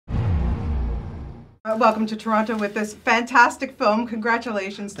Welcome to Toronto with this fantastic film.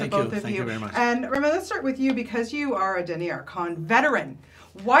 Congratulations to both of you. Thank you very much. And Remy, let's start with you because you are a Denis Arcand veteran.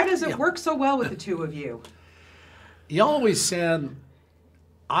 Why does it work so well with the two of you? He always said,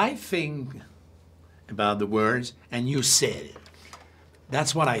 I think about the words and you said it.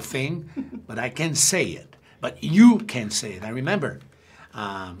 That's what I think, but I can't say it. But you can say it. I remember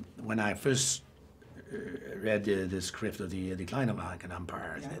when I first read the script of The Decline of Arcand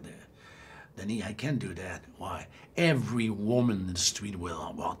Empire, I said, Denis, I can't do that. Why? Every woman in the street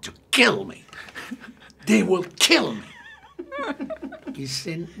will want to kill me. They will kill me. He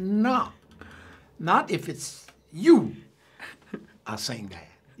said, no, not if it's you are saying that.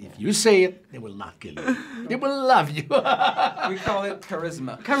 If you say it, they will not kill you. They will love you. We call it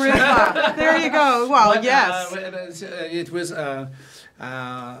charisma. Charisma. There you go. Well, But, yes. It was,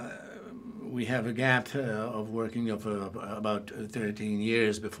 we have a gap of working of about 13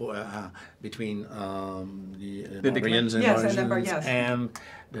 years before between the Barbarians and Origins and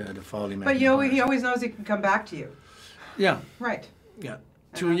the Folly Man. But he always knows he can come back to you. Yeah. Right. Yeah.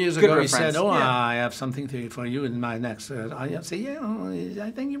 2 years Good ago, reference. he said, "Oh, Yeah. I have something for you in my next." I say, "Yeah,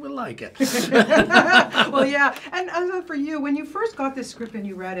 I think you will like it." Well, yeah. And for you, when you first got this script and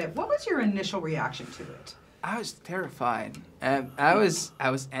you read it, what was your initial reaction to it? I was terrified. I was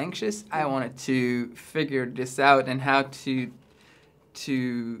anxious. I wanted to figure this out and how to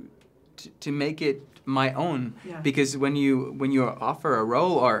make it my own. Yeah. Because when you offer a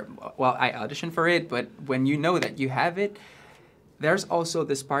role, or well, I auditioned for it, but when you know that you have it, there's also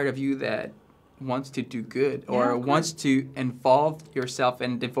this part of you that wants to do good or wants to involve yourself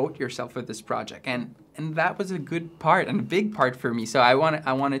and devote yourself for this project, and that was a good part and a big part for me. So I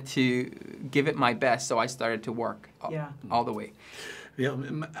wanted to give it my best. So I started to work all the way. Yeah,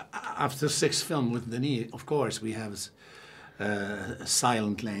 after 6 films with Denis, of course, we have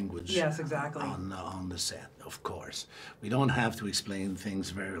silent language. Yes, exactly. On the set, of course, we don't have to explain things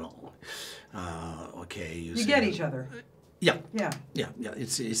very long. Okay, you get each other. Yeah. Yeah. Yeah, yeah.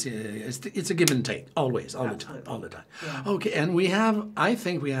 It's a give and take, always, all the time. Yeah. Okay, and I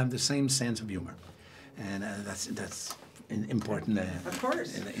think we have the same sense of humor, and that's important. Of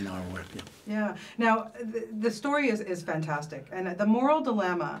course. In our work. Yeah. Yeah. Now, the story is fantastic, and the moral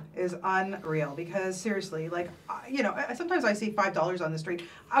dilemma is unreal. Because seriously, like sometimes I see $5 on the street.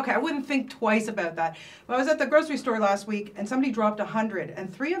 Okay, I wouldn't think twice about that. But I was at the grocery store last week, and somebody dropped 100,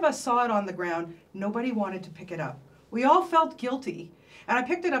 and 3 of us saw it on the ground. Nobody wanted to pick it up. We all felt guilty, and I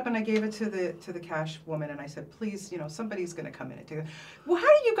picked it up and I gave it to the cash woman, and I said, "Please, somebody's going to come in and take it." Well,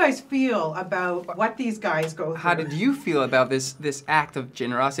 how do you guys feel about what these guys go through? How did you feel about this act of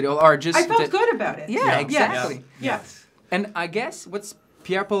generosity, or just? I felt good about it. Yeah, exactly. Yes. And I guess what's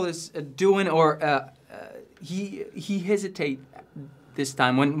Pierre-Paul is doing, or he hesitate this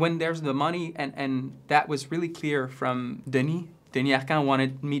time when there's the money, and that was really clear from Denis. Denis Arcand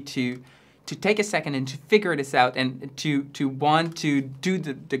wanted me to take a second and to figure this out, and to want to do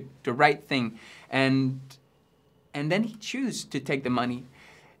the right thing, and then he choose to take the money,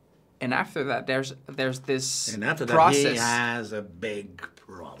 and after that there's this and after that process. He has a big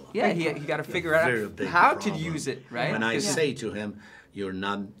problem. Yeah, he got to figure out how to use it, right? When I say to him, "You're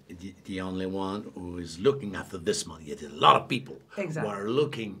not the only one who is looking after this money. There's a lot of people who are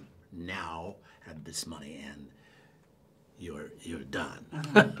looking now at this money, and you're done."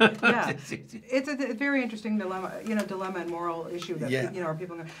 Yeah, it's a very interesting dilemma, dilemma and moral issue that our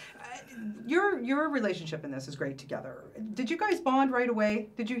people. Your relationship in this is great together. Did you guys bond right away?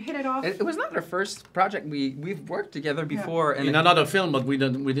 Did you hit it off? It was not our first project. We've worked together before, and in another film, but we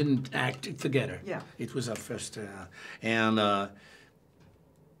didn't act together. Yeah, it was our first, and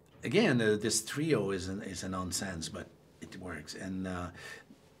again, this trio is a nonsense, but it works, and.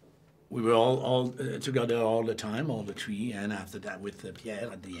 We were all together all the time, all the 3, and after that with Pierre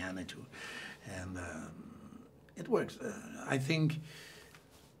at the end too, and it works. I think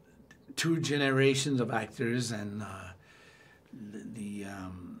 2 generations of actors and the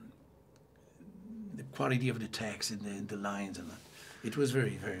quality of the text and the lines, and it was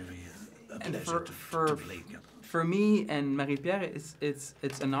very, very, very a pleasure to play. For me and Marie-Pierre,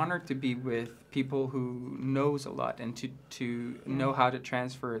 it's an honor to be with people who knows a lot and to know how to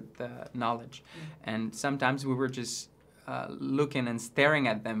transfer the knowledge. And sometimes we were just looking and staring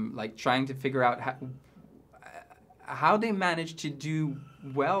at them, like trying to figure out how they manage to do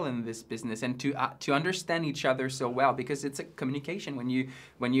well in this business and to understand each other so well, because it's a communication.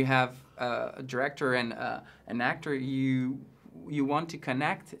 When you have a director and an actor, you want to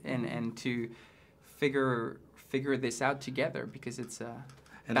connect and to figure this out together, because it's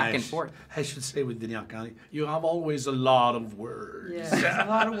back and forth. I should say with Denis Arcand, you have always a lot of words. Yes, a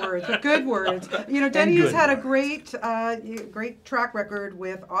lot of words, but good words. You know, Denis has good had a words. great track record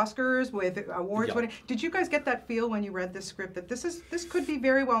with Oscars, with awards Yeah. winning. Did you guys get that feel when you read this script that this could be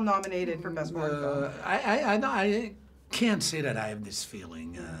very well nominated for Best Foreign Film? I can't say that I have this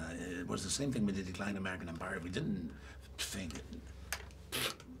feeling. It was the same thing with the Decline of American Empire. We didn't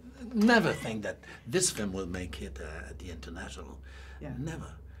never think that this film will make it at the international. Yeah.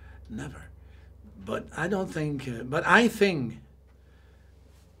 Never. But I don't think. But I think,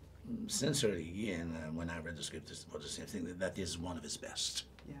 sincerely, and when I read the script, this was the same thing. That is one of his best.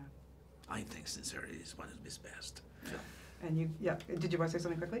 Yeah. I think sincerely is one of his best. Film. And did you want to say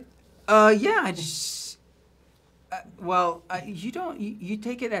something quickly? Yeah, I just. You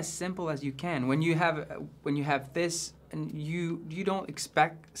take it as simple as you can. When you have this, and you don't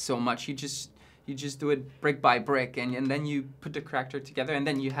expect so much. You just do it brick by brick, and then you put the character together, and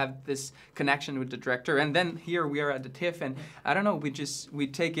then you have this connection with the director, and then here we are at the TIFF, and I don't know, we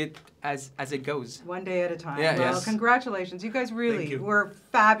take it as it goes. One day at a time. Yeah, well, yes. congratulations. You guys really were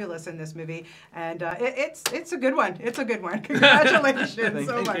fabulous in this movie, and it's a good one. It's a good one. Congratulations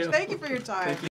so much. you. Thank you for your time.